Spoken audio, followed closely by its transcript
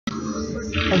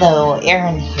Hello,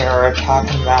 Aaron here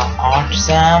talking about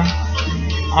autism.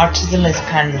 Autism is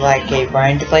kind of like a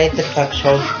brain delay that affects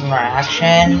social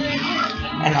interaction,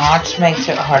 and autism makes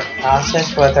it hard to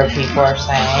process what other people are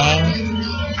saying.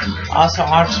 Also,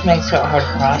 autism makes it hard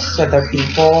to process other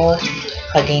people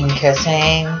hugging and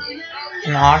kissing,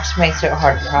 and autism makes it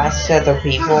hard to process other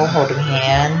people holding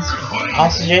hands.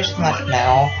 Also, just to let you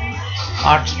know,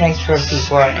 autism makes sure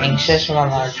people are anxious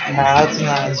around large crowds and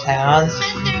loud sounds.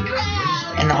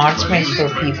 And autism makes sure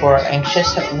people are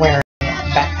anxious at wearing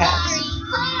backpacks.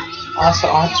 Also,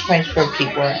 autism makes sure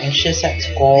people are anxious at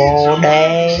school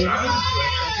day.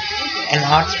 And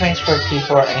autism makes sure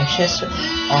people are anxious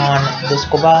on the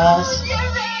school bus.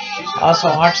 Also,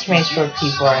 autism makes sure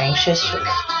people are anxious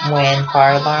when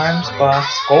fire alarms go off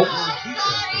school.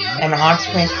 And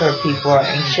autism makes sure people are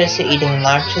anxious at eating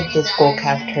lunch at the school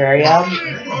cafeteria.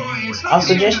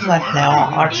 Also, just to let you know,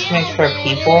 autism makes sure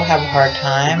people have a hard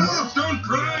time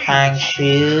tying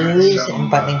shoes and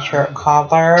buttoning shirt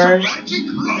collars.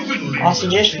 Also,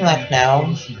 just to let you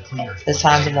know, the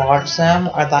signs of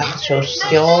autism are lack of social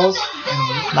skills,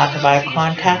 lack of eye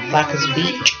contact, lack of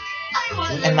speech,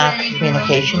 and lack of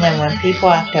communication. And when people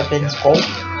act up in school,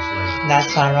 that's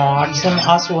a sign of autism.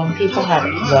 Also, when people have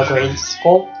low grades at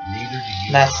school,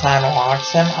 that's a sign of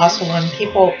autism. Also, when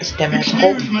people stim at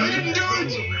school,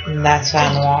 that's a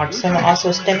sign of autism. Also,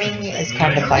 stimming is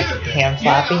kind of like hand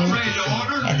flapping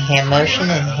and hand motion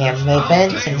and hand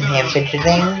movements and hand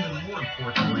fidgeting.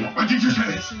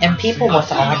 And people with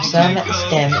autism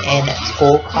stim in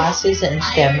school classes and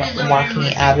stim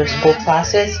walking out of school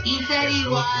classes.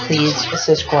 Please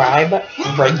subscribe,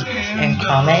 rate, and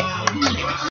comment.